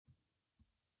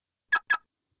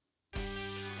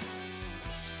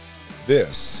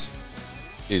This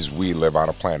is We Live on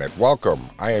a Planet. Welcome.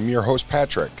 I am your host,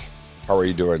 Patrick. How are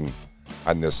you doing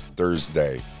on this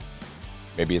Thursday?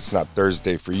 Maybe it's not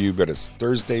Thursday for you, but it's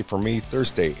Thursday for me.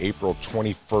 Thursday, April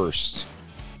 21st,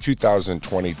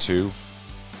 2022.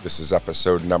 This is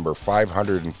episode number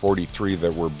 543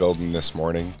 that we're building this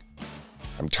morning.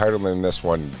 I'm titling this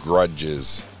one,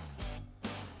 Grudges.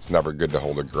 It's never good to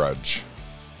hold a grudge.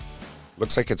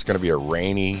 Looks like it's going to be a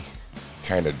rainy,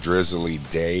 kind of drizzly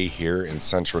day here in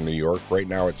central New York. Right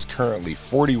now it's currently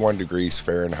 41 degrees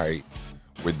Fahrenheit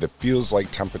with the feels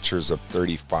like temperatures of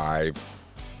 35.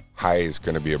 High is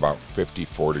going to be about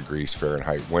 54 degrees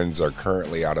Fahrenheit. Winds are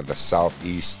currently out of the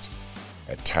southeast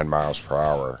at 10 miles per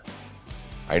hour.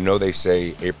 I know they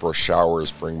say April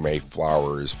showers bring May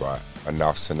flowers, but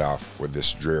enough's enough with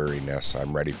this dreariness.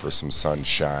 I'm ready for some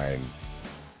sunshine.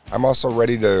 I'm also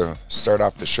ready to start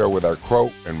off the show with our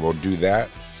quote, and we'll do that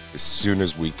as soon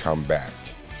as we come back.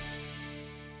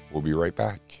 We'll be right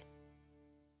back.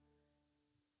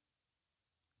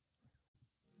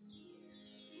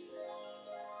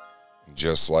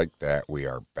 Just like that, we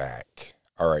are back.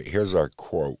 All right, here's our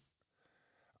quote.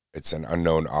 It's an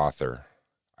unknown author.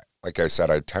 Like I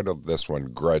said, I titled this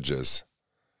one, Grudges.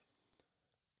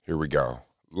 Here we go.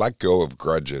 Let go of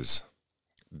grudges.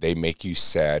 They make you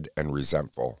sad and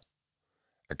resentful.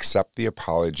 Accept the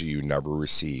apology you never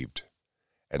received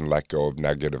and let go of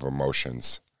negative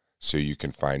emotions so you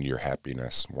can find your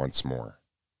happiness once more.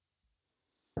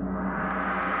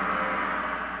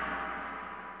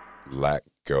 Let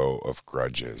go of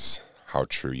grudges. How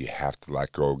true. You have to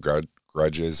let go of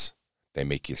grudges. They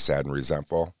make you sad and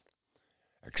resentful.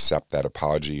 Accept that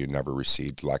apology you never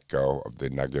received. Let go of the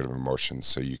negative emotions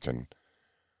so you can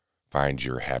find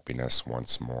your happiness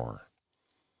once more.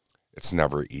 It's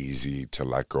never easy to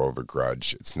let go of a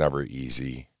grudge. It's never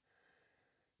easy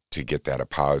to get that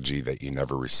apology that you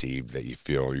never received, that you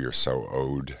feel you're so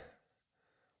owed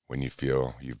when you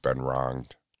feel you've been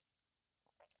wronged.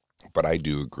 But I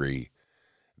do agree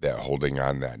that holding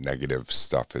on that negative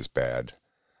stuff is bad.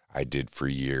 I did for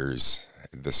years.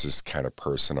 This is kind of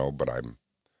personal, but I'm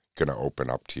going to open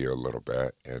up to you a little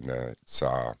bit. And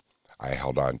I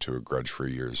held on to a grudge for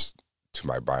years to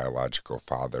my biological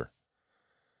father.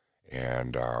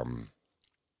 And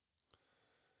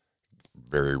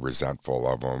very resentful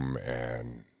of him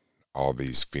and all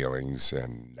these feelings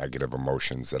and negative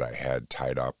emotions that I had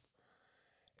tied up.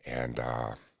 And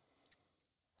I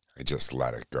just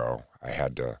let it go.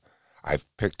 I've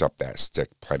picked up that stick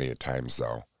plenty of times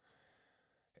though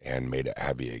and made it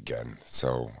heavy again.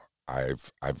 So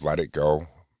I've let it go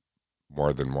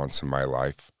more than once in my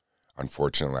life.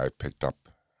 Unfortunately, I've picked up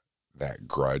that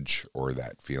grudge or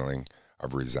that feeling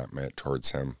of resentment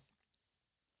towards him.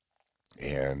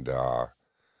 And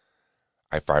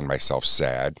I find myself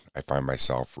sad. I find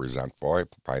myself resentful. I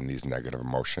find these negative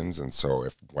emotions. And so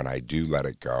when I do let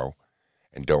it go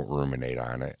and don't ruminate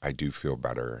on it, I do feel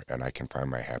better and I can find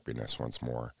my happiness once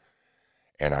more.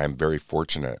 And I'm very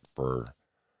fortunate for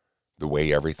the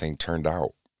way everything turned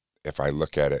out. If I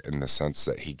look at it in the sense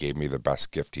that he gave me the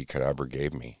best gift he could ever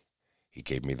give me. He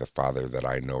gave me the father that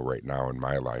I know right now in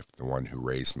my life, the one who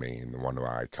raised me and the one who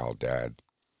I call dad.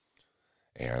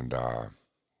 And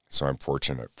so I'm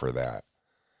fortunate for that.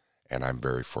 And I'm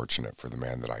very fortunate for the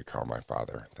man that I call my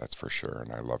father, that's for sure.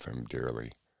 And I love him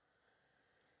dearly.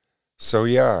 So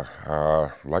yeah,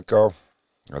 let go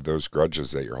of those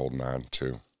grudges that you're holding on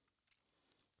to.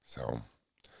 So,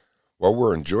 well,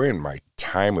 we're enjoying my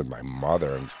time with my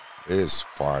mother, and it is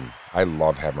fun. I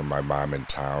love having my mom in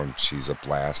town. She's a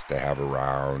blast to have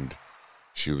around.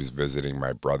 She was visiting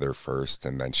my brother first,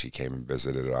 and then she came and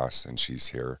visited us, and she's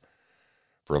here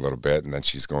for a little bit, and then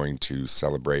she's going to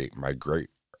celebrate my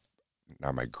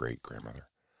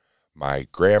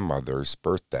grandmother's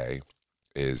birthday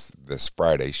is this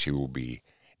Friday. She will be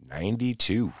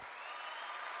 92.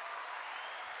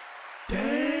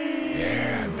 Dang!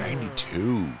 Yeah,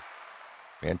 92.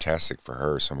 Fantastic for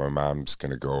her. So my mom's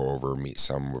going to go over, meet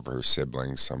some of her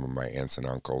siblings, some of my aunts and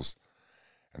uncles,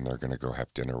 and they're going to go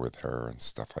have dinner with her and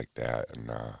stuff like that.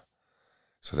 And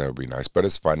so that would be nice. But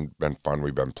it's been fun.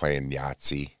 We've been playing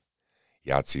Yahtzee.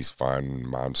 Yahtzee's fun.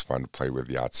 Mom's fun to play with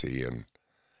Yahtzee. And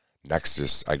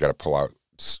next I got to pull out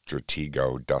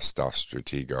Stratego, Dust Off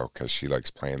Stratego, because she likes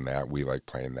playing that. We like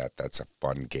playing that. That's a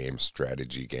fun game,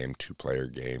 strategy game, 2-player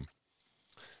game.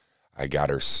 I got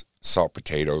her salt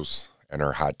potatoes and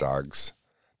her hot dogs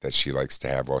that she likes to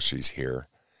have while she's here.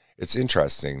 It's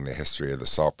interesting, the history of the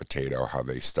salt potato, how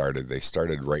they started. They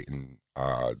started right in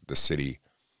the city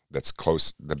that's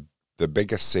close. The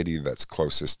biggest city that's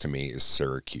closest to me is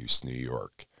Syracuse, New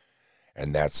York.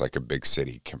 And that's like a big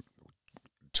city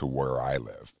to where I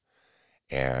live.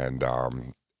 And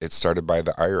it started by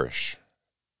the Irish,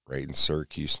 right in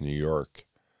Syracuse, New York,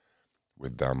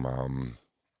 with them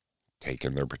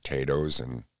taking their potatoes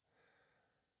and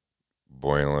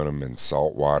boiling them in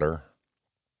salt water.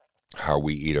 How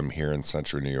we eat them here in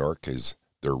central New York is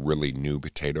they're really new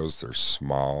potatoes. They're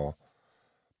small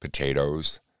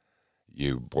potatoes.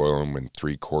 You boil them in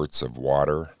 3 quarts of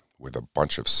water with a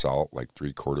bunch of salt, like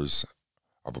 3/4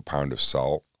 of a pound of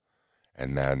salt.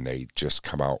 And then they just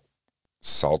come out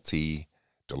salty,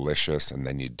 delicious. And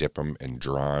then you dip them in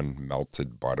drawn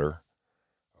melted butter.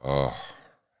 Oh,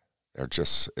 it's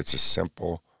a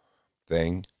simple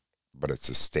thing, but it's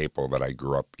a staple that I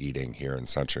grew up eating here in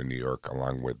central New York,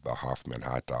 along with the Hoffman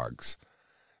hot dogs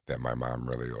that my mom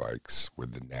really likes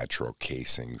with the natural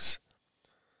casings.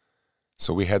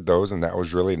 So we had those, and that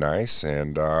was really nice.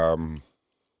 And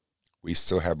we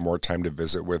still have more time to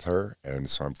visit with her, and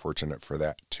so I'm fortunate for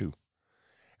that too.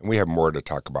 And we have more to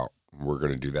talk about. We're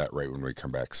going to do that right when we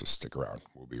come back, so stick around.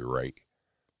 We'll be right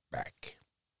back.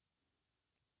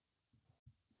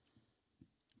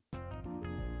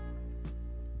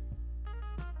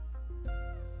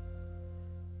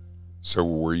 So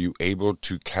were you able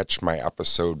to catch my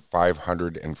episode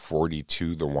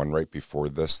 542, the one right before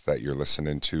this that you're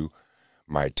listening to,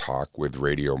 my talk with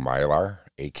Radio Mylar,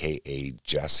 a.k.a.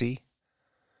 Jesse?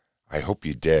 I hope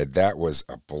you did. That was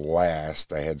a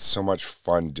blast. I had so much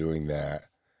fun doing that.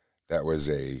 That was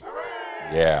hooray!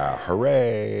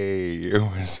 It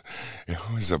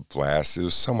was a blast. It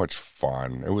was so much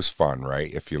fun. It was fun,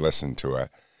 right? If you listen to it.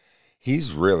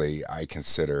 He's really, I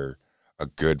consider, a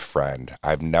good friend.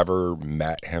 I've never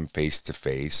met him face to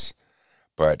face,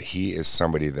 but he is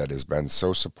somebody that has been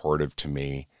so supportive to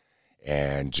me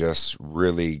and just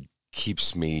really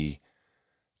keeps me,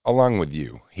 along with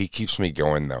you, he keeps me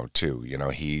going though too. You know,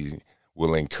 he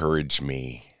will encourage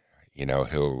me. You know,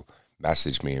 he'll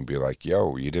message me and be like,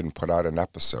 yo, you didn't put out an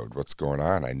episode. What's going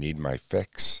on? I need my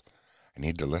fix. I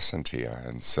need to listen to you.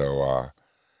 And so,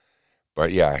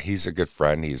 but yeah, he's a good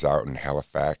friend. He's out in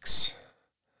Halifax.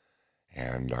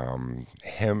 And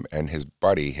him and his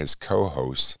buddy, his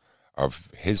co-host of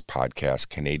his podcast,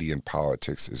 Canadian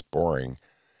Politics is Boring,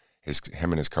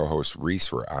 him and his co-host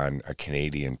Reese were on a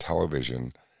Canadian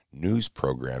television news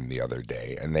program the other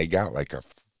day, and they got like a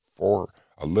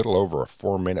little over a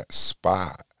 4-minute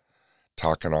spot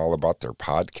talking all about their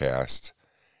podcast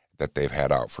that they've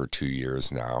had out for 2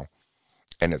 years now.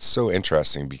 And it's so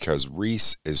interesting because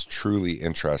Reese is truly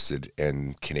interested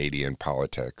in Canadian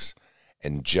politics.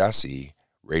 And Jesse,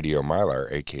 Radio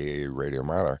Mylar, a.k.a. Radio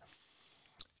Mylar,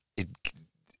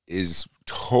 is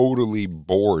totally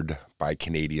bored by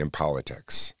Canadian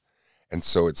politics. And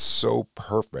so it's so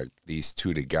perfect, these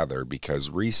two together,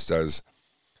 because Reese does,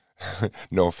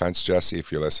 no offense, Jesse,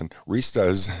 if you listen, Reese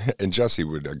does, and Jesse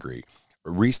would agree,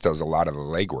 Reese does a lot of the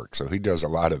legwork. So he does a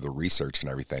lot of the research and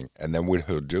everything. And then what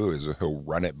he'll do is he'll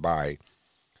run it by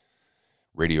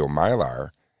Radio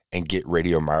Mylar and get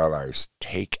Radio Mylar's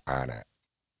take on it.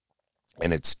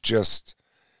 And it's just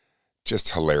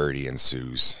hilarity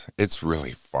ensues. It's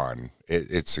really fun.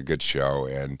 It's a good show.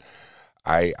 And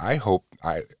I hope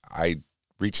I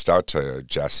reached out to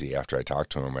Jesse after I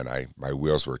talked to him, and my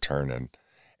wheels were turning.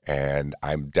 And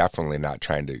I'm definitely not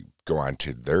trying to go on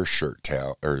to their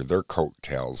their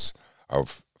coattails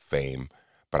of fame.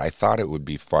 But I thought it would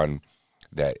be fun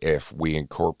that if we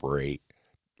incorporate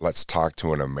Let's Talk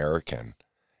to an American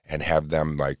and have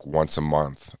them like once a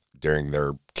month during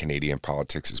their Canadian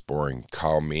Politics is Boring,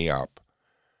 call me up,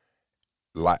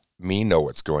 let me know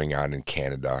what's going on in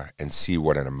Canada and see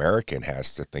what an American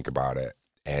has to think about it,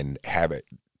 and have it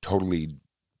totally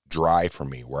dry for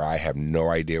me where I have no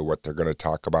idea what they're going to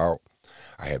talk about.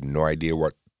 I have no idea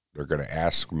what they're going to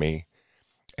ask me,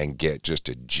 and get just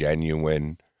a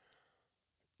genuine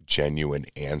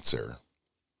answer.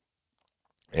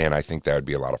 And I think that would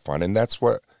be a lot of fun. And that's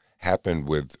what happened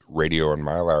with Radio and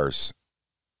Mylar's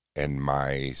and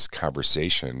my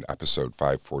conversation, episode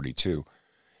 542.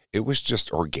 It was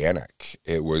just organic.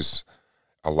 It was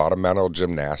a lot of mental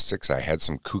gymnastics. I had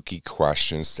some kooky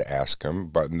questions to ask him,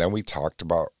 but then we talked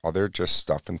about other just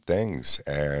stuff and things,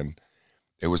 and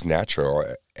it was natural.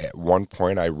 At one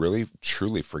point, I really,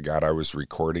 truly forgot I was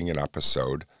recording an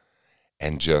episode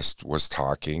and just was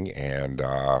talking, and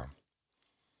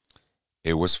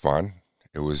it was fun.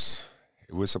 It was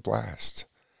a blast.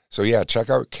 So yeah, check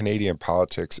out Canadian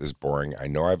Politics is Boring. I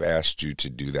know I've asked you to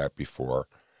do that before,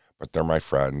 but they're my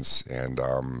friends, and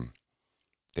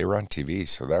they were on TV,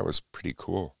 so that was pretty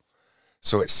cool.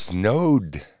 So it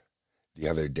snowed the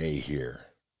other day here.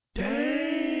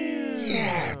 Damn!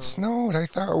 Yeah, it snowed. I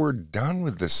thought we're done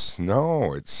with the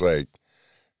snow. It's like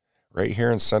right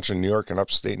here in central New York and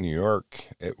upstate New York,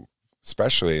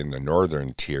 especially in the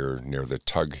northern tier near the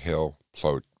Tug Hill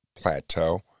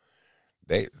Plateau,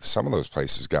 some of those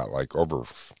places got like over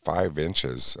 5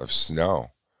 inches of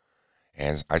snow.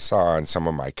 And I saw on some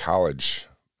of my college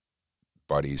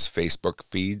buddies' Facebook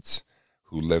feeds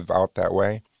who live out that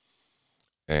way,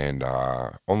 and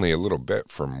only a little bit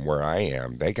from where I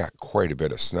am, they got quite a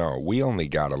bit of snow. We only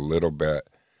got a little bit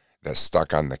that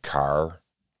stuck on the car,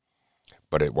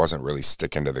 but it wasn't really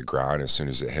sticking to the ground. As soon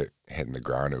as it hitting the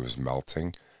ground, it was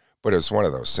melting. But it's one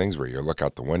of those things where you look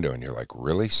out the window and you're like,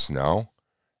 really, snow?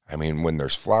 I mean, when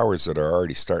there's flowers that are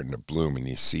already starting to bloom and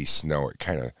you see snow, it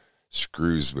kind of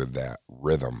screws with that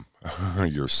rhythm,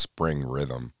 your spring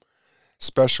rhythm,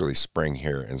 especially spring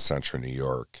here in central New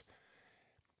York.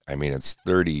 I mean, it's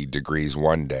 30 degrees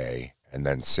one day and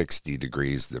then 60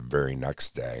 degrees the very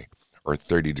next day, or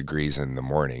 30 degrees in the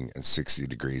morning and 60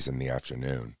 degrees in the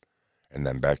afternoon, and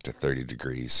then back to 30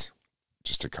 degrees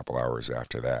just a couple hours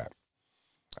after that.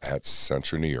 That's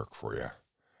central New York for you.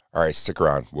 All right, stick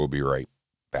around. We'll be right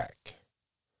back.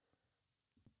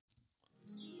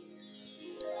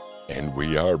 And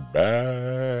we are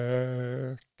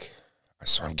back.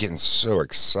 So I'm getting so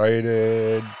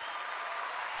excited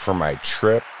for my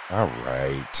trip. All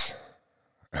right.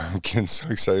 I'm getting so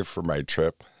excited for my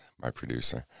trip, my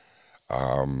producer,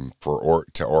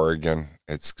 to Oregon.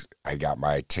 I got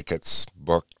my tickets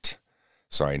booked,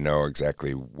 so I know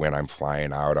exactly when I'm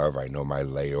flying out of. I know my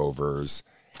layovers,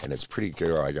 and it's pretty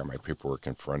good. I got my paperwork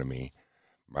in front of me.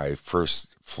 My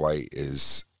first flight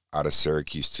is out of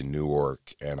Syracuse to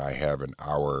Newark, and I have an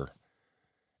hour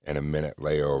and a minute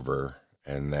layover,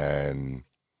 and then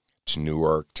to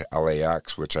Newark to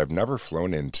LAX, which I've never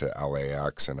flown into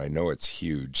LAX, and I know it's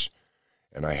huge,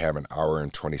 and I have an hour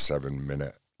and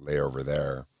 27-minute layover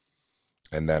there,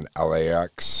 and then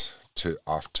LAX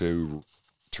off to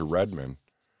Redmond,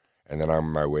 and then on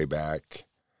my way back,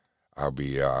 I'll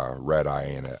be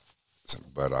red-eyeing it,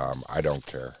 but I don't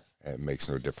care. It makes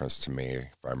no difference to me if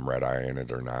I'm red-eyeing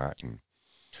it or not,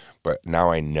 but now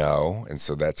I know, and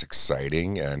so that's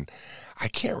exciting, and I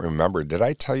can't remember. Did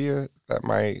I tell you that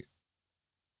my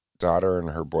daughter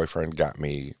and her boyfriend got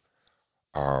me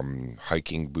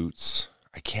hiking boots?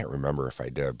 I can't remember if I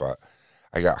did, but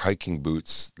I got hiking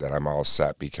boots that I'm all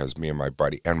set because me and my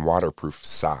buddy, and waterproof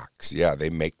socks. Yeah,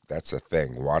 that's a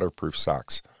thing, waterproof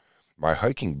socks. My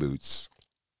hiking boots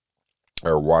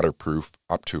are waterproof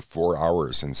up to 4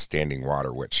 hours in standing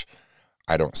water, which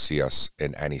I don't see us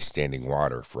in any standing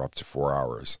water for up to 4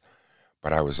 hours.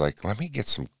 But I was like, let me get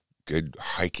some good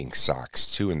hiking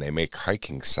socks too. And they make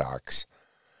hiking socks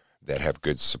that have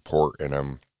good support in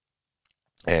them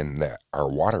and that are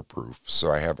waterproof.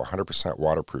 So I have 100%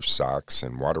 waterproof socks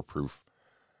and waterproof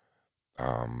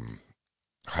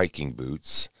hiking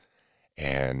boots.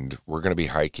 And we're going to be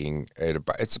hiking.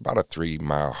 It's about a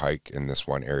 3-mile hike in this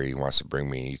one area he wants to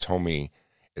bring me. He told me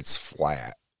it's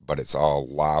flat, but it's all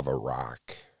lava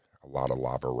rock, a lot of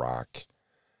lava rock.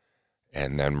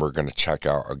 And then we're going to check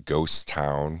out a ghost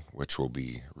town, which will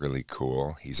be really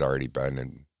cool. He's already been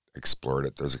and explored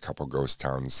it. There's a couple ghost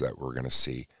towns that we're going to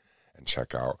see and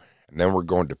check out. And then we're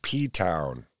going to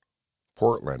P-Town,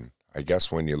 Portland. I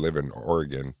guess when you live in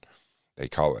Oregon, they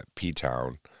call it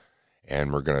P-Town.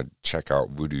 And we're going to check out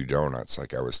Voodoo Donuts,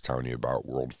 like I was telling you about,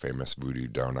 world famous Voodoo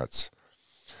Donuts.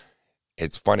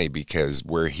 It's funny because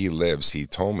where he lives, he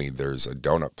told me there's a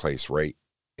donut place right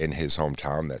in his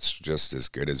hometown that's just as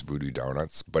good as Voodoo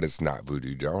Donuts, but it's not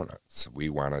Voodoo Donuts. We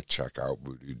want to check out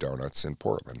Voodoo Donuts in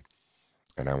Portland,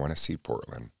 and I want to see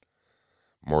Portland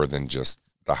more than just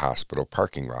the hospital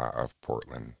parking lot of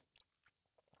Portland.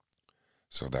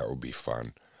 So that will be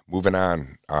fun. Moving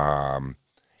on,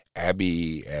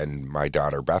 Abby and my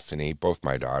daughter Bethany, both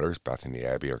my daughters, Bethany and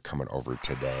Abby, are coming over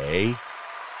today.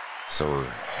 So we're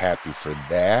happy for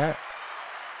that.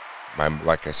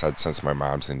 Like I said, since my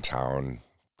mom's in town,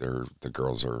 the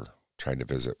girls are trying to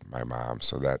visit my mom,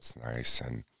 so that's nice.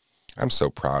 And I'm so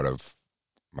proud of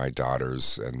my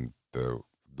daughters and the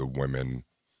women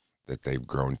that they've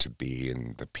grown to be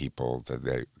and the people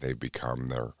that they've become.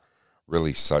 They're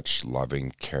really such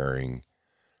loving, caring,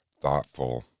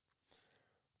 thoughtful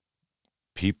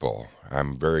people.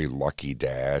 I'm a very lucky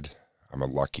dad. I'm a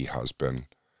lucky husband.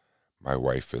 My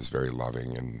wife is very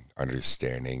loving and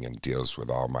understanding and deals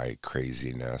with all my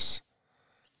craziness.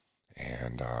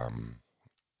 And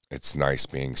it's nice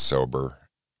being sober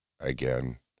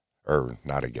again, or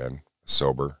not again,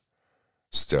 sober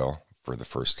still for the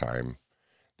first time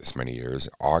this many years.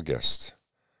 August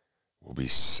will be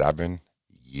 7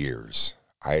 years.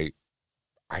 I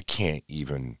can't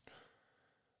even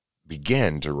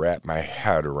begin to wrap my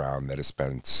head around that it's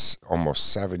been almost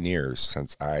 7 years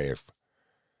since I have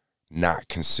not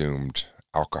consumed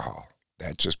alcohol.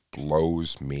 That just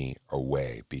blows me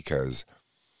away because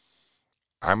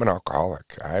I'm an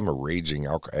alcoholic. I'm a raging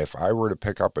alcoholic. If I were to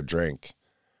pick up a drink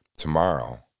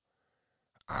tomorrow,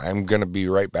 I'm going to be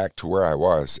right back to where I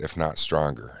was, if not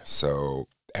stronger. So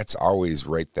that's always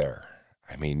right there.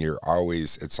 I mean,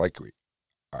 it's like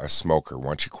a smoker.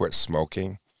 Once you quit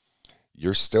smoking,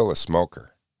 you're still a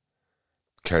smoker.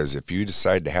 Because if you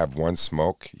decide to have one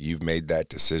smoke, you've made that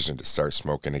decision to start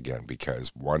smoking again,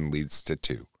 because 1 leads to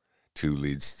 2, 2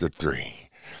 leads to 3.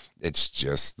 It's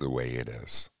just the way it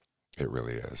is. It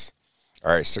really is.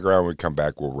 All right, stick around when we come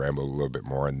back. We'll ramble a little bit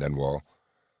more, and then we'll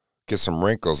get some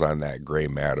wrinkles on that gray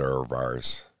matter of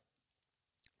ours.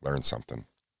 Learn something.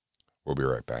 We'll be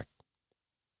right back.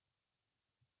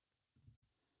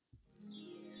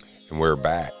 And we're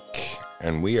back.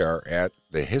 And we are at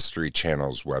the History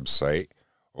Channel's website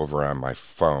over on my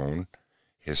phone.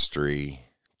 History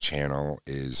Channel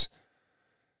is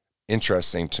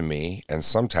interesting to me, and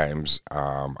sometimes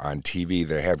on TV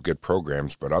they have good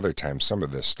programs, but other times some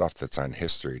of the stuff that's on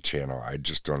History Channel, I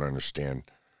just don't understand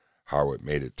how it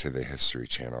made it to the History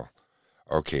Channel.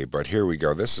 Okay, but here we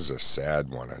go. This is a sad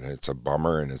one, and it's a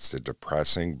bummer, and it's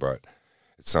depressing, but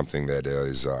it's something that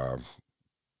is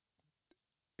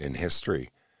in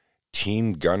history.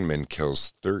 Teen gunman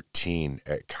kills 13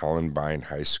 at Columbine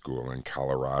High School in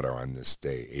Colorado on this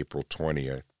day, April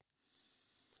 20th.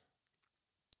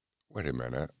 Wait a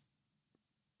minute.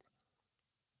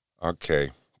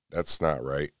 Okay, that's not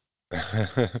right.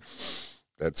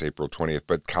 That's April 20th,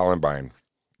 but Columbine,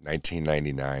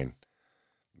 1999.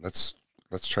 Let's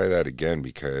try that again,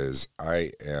 because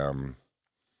I am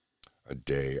a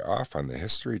day off on the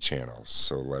History Channel.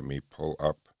 So let me pull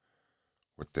up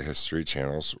with the History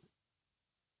Channels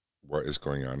what is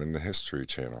going on in the History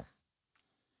Channel.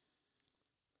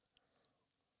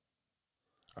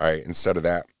 All right, instead of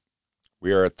that,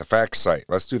 we are at the facts site.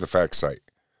 Let's do the facts site.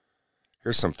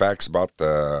 Here's some facts about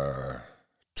the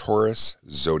Taurus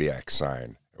zodiac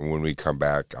sign. And when we come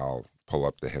back, I'll pull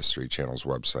up the History Channel's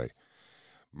website.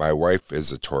 My wife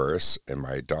is a Taurus, and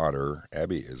my daughter,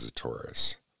 Abby, is a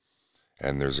Taurus.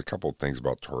 And there's a couple things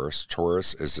about Taurus.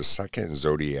 Taurus is the second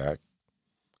zodiac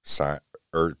sign,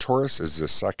 or Taurus is the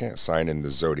second sign in the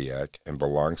zodiac and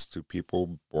belongs to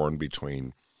people born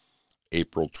between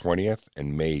April 20th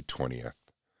and May 20th.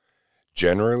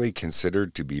 Generally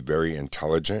considered to be very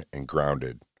intelligent and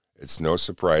grounded, it's no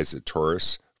surprise that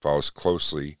Taurus follows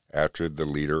closely after the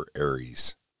leader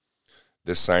Aries.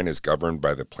 This sign is governed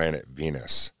by the planet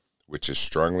Venus, which is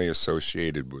strongly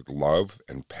associated with love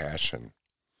and passion.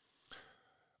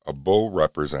 A bull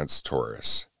represents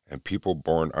Taurus, and people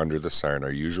born under the sign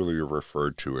are usually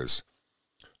referred to as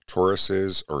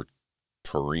Tauruses or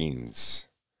Taurines.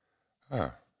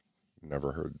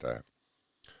 Never heard that.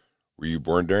 Were you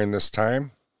born during this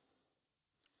time?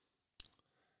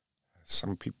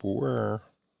 Some people were.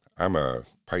 I'm a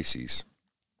Pisces.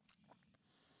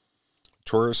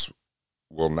 Taurus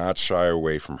will not shy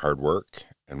away from hard work,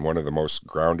 and one of the most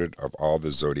grounded of all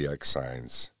the zodiac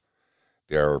signs.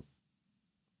 They are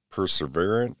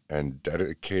perseverant and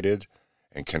dedicated,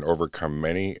 and can overcome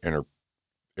many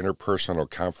interpersonal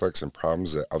conflicts and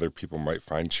problems that other people might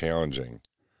find challenging.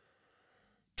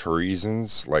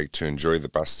 Taurisans like to enjoy the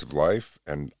best of life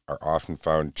and are often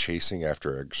found chasing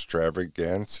after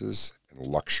extravagances and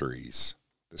luxuries.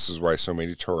 This is why so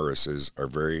many Tauruses are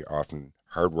very often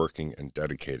hardworking and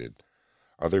dedicated.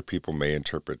 Other people may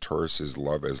interpret Taurus's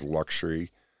love as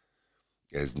luxury,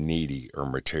 as needy or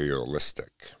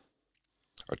materialistic.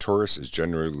 A Taurus is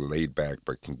generally laid back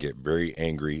but can get very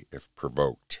angry if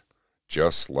provoked,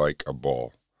 just like a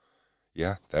bull.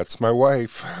 Yeah, that's my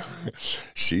wife.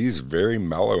 She's very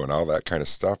mellow and all that kind of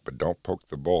stuff, but don't poke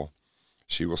the bull.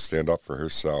 She will stand up for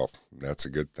herself. That's a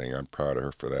good thing. I'm proud of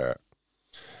her for that.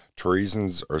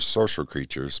 Taurisans are social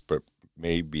creatures, but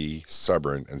may be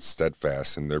stubborn and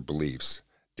steadfast in their beliefs,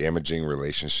 damaging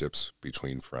relationships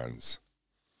between friends.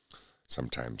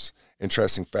 Sometimes.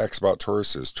 Interesting facts about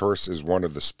Tauruses. Taurus is one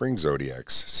of the spring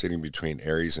zodiacs, sitting between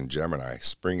Aries and Gemini.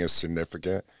 Spring is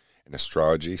significant in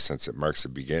astrology since it marks the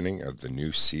beginning of the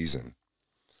new season.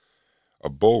 A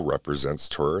bull represents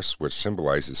Taurus, which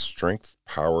symbolizes strength,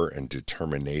 power, and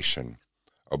determination.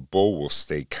 A bull will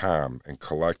stay calm and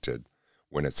collected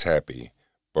when it's happy,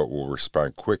 but will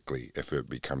respond quickly if it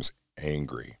becomes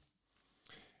angry.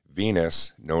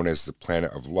 Venus, known as the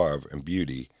planet of love and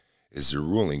beauty, is the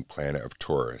ruling planet of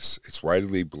Taurus. It's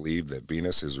widely believed that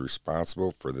Venus is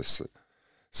responsible for the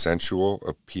sensual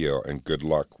appeal and good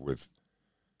luck with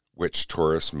which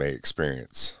Taurus may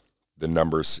experience. The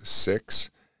numbers 6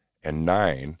 and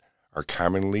 9 are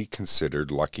commonly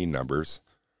considered lucky numbers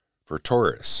for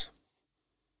Taurus.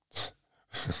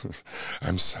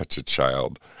 I'm such a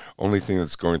child. Only thing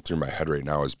that's going through my head right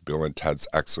now is Bill and Ted's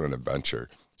Excellent Adventure.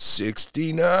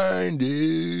 69,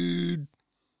 dude.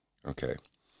 Okay.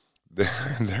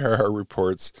 There are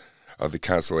reports of the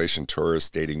constellation Taurus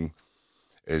dating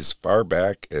as far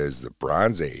back as the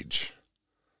Bronze Age.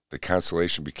 The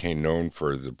constellation became known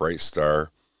for the bright star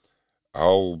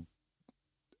Aldebaran,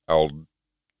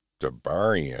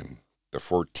 the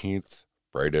 14th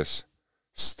brightest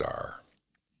star.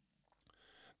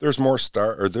 There's more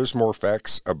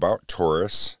facts about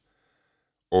Taurus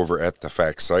over at the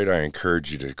fact site. I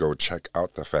encourage you to go check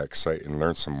out the fact site and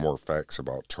learn some more facts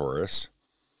about Taurus.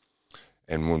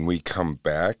 And when we come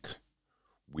back,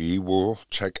 we will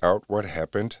check out what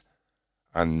happened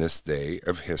on this day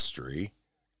of history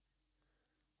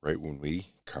right when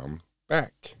we come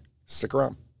back. Stick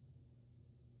around.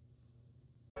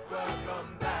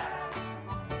 Welcome back.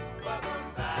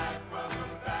 Welcome back.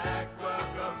 Welcome back.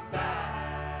 Welcome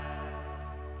back.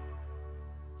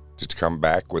 Just come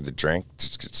back with a drink.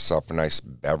 Just get yourself a nice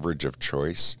beverage of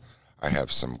choice. I have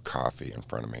some coffee in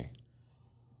front of me.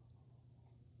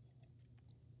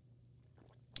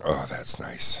 Oh, that's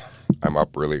nice. I'm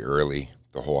up really early.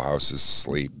 The whole house is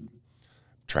asleep. I'm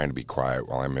trying to be quiet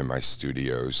while I'm in my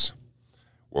studios.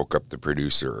 Woke up the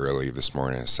producer early this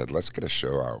morning and said, let's get a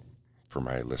show out for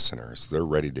my listeners. They're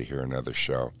ready to hear another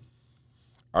show.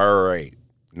 All right.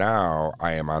 Now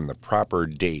I am on the proper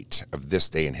date of this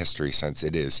day in history since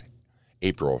it is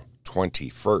April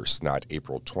 21st, not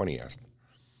April 20th,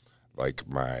 like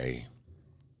my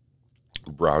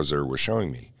browser was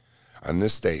showing me. On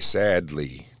this day,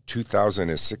 sadly,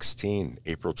 2016,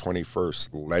 April 21st,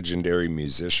 legendary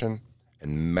musician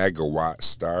and megawatt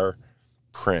star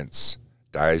Prince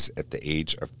dies at the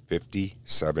age of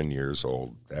 57 years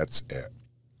old. That's it.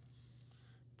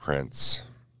 Prince.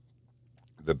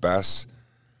 The best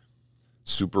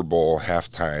Super Bowl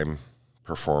halftime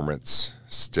performance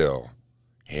still,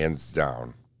 hands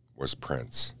down, was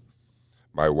Prince.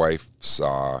 My wife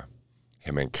saw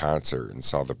him in concert and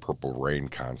saw the Purple Rain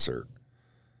concert.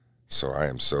 So I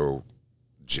am so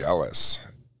jealous,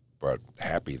 but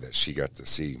happy that she got to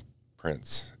see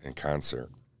Prince in concert.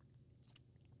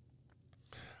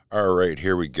 All right,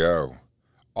 here we go.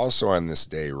 Also on this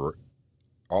day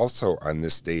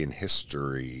in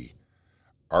history,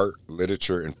 art,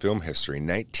 literature, and film history,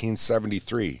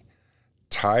 1973,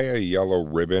 tie a yellow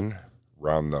ribbon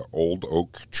around the old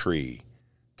oak tree,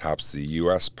 tops the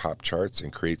U.S. pop charts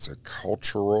and creates a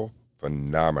cultural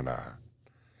phenomenon.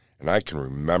 And I can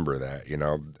remember that,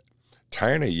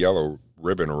 tying a yellow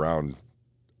ribbon around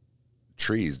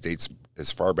trees dates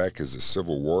as far back as the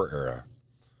Civil War era,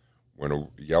 when a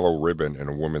yellow ribbon in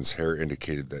a woman's hair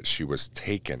indicated that she was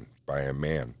taken by a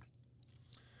man.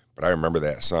 But I remember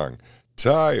that song,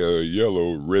 tie a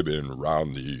yellow ribbon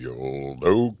round the old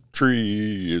oak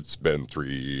tree. It's been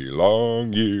 3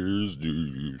 long years. Do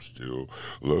you still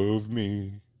love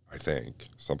me? I think.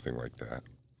 Something like that.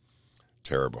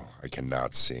 Terrible. I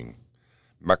cannot sing.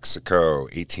 Mexico,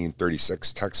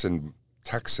 1836.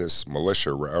 Texas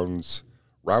militia routs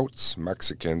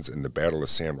Mexicans in the Battle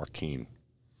of San Joaquin.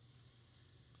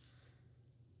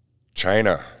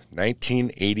 China,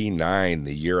 1989,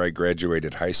 the year I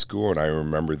graduated high school, and I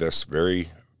remember this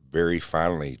very, very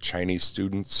fondly. Chinese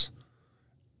students,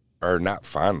 or not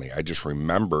fondly, I just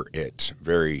remember it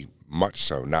very much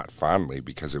so, not fondly,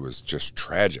 because it was just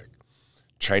tragic.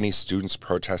 Chinese students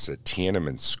protested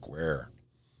Tiananmen Square.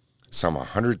 Some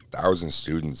 100,000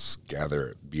 students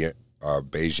gather at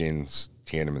Beijing's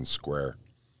Tiananmen Square.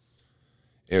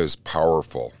 It was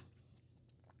powerful.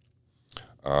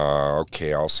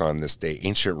 Okay, also on this day,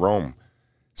 ancient Rome,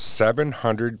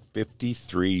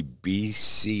 753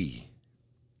 BC,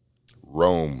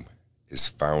 Rome is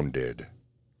founded.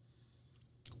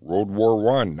 World War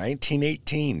I,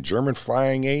 1918, German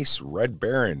flying ace Red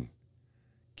Baron,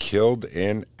 killed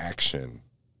in action.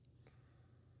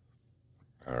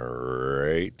 All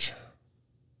right.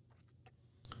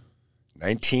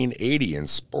 1980 in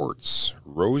sports,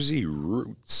 Rosie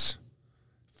Roots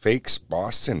fakes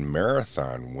Boston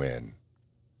Marathon win.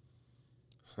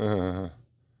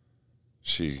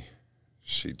 She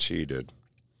cheated.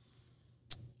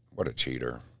 What a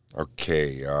cheater.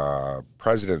 Okay,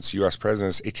 presidents, U.S.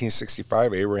 presidents,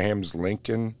 1865, Abraham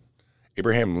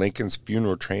Lincoln's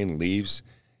funeral train leaves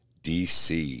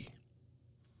D.C.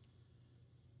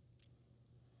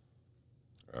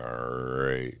 All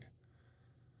right.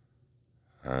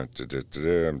 I'm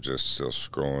just still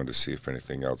scrolling to see if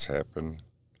anything else happened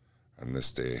on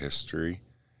this day of history.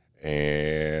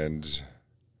 And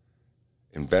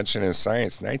invention and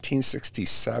science,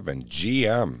 1967,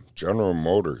 GM, General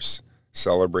Motors,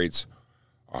 celebrates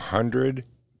 100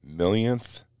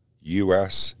 millionth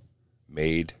U.S.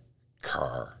 made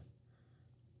car.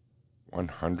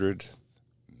 100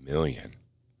 million.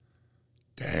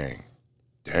 Dang.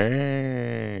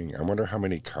 I wonder how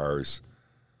many cars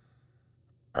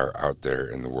are out there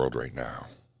in the world right now.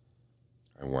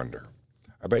 I wonder.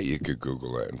 I bet you could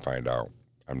Google it and find out.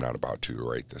 I'm not about to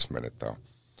right this minute, though.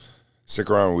 Stick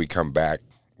around when we come back.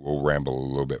 We'll ramble a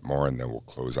little bit more, and then we'll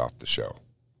close off the show.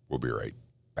 We'll be right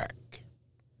back.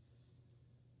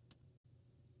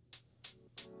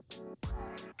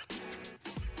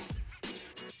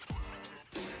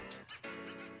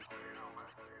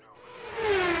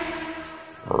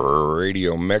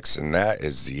 Radio Mix, and that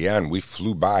is the end. We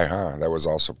flew by, huh? That was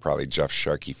also probably Jeff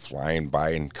Sharkey flying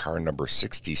by in car number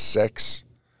 66.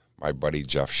 My buddy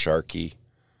Jeff Sharkey.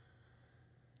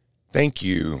 Thank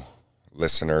you,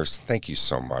 listeners. Thank you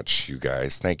so much, you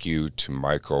guys. Thank you to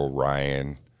Michael,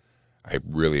 Ryan. I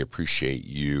really appreciate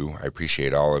you. I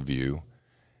appreciate all of you.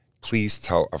 Please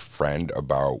tell a friend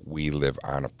about We Live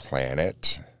on a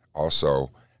Planet.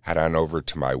 Also, head on over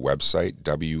to my website,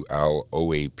 WLOAP.com.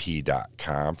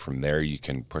 From there, you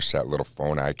can push that little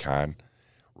phone icon,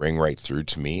 ring right through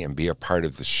to me, and be a part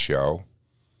of the show.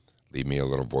 Leave me a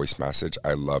little voice message.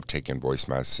 I love taking voice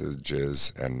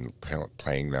messages and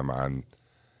playing them on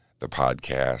the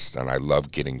podcast, and I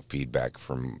love getting feedback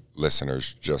from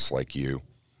listeners just like you.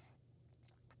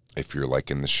 If you're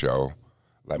liking the show,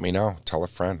 let me know. Tell a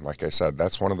friend. Like I said,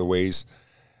 that's one of the ways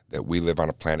that We Live on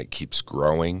a Planet keeps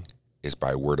growing, is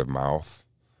by word of mouth.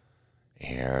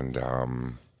 And,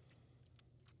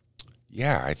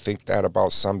 yeah, I think that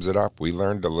about sums it up. We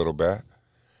learned a little bit.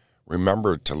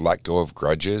 Remember to let go of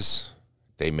grudges.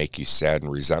 They make you sad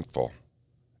and resentful.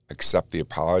 Accept the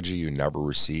apology you never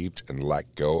received and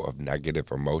let go of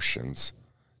negative emotions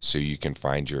so you can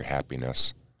find your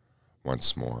happiness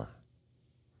once more.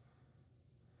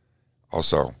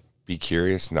 Also, be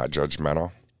curious, not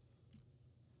judgmental.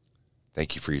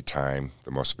 Thank you for your time,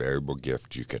 the most valuable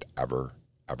gift you could ever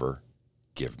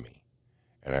give me.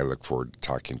 And I look forward to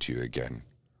talking to you again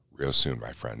real soon,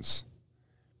 my friends.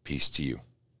 Peace to you.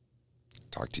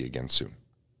 Talk to you again soon.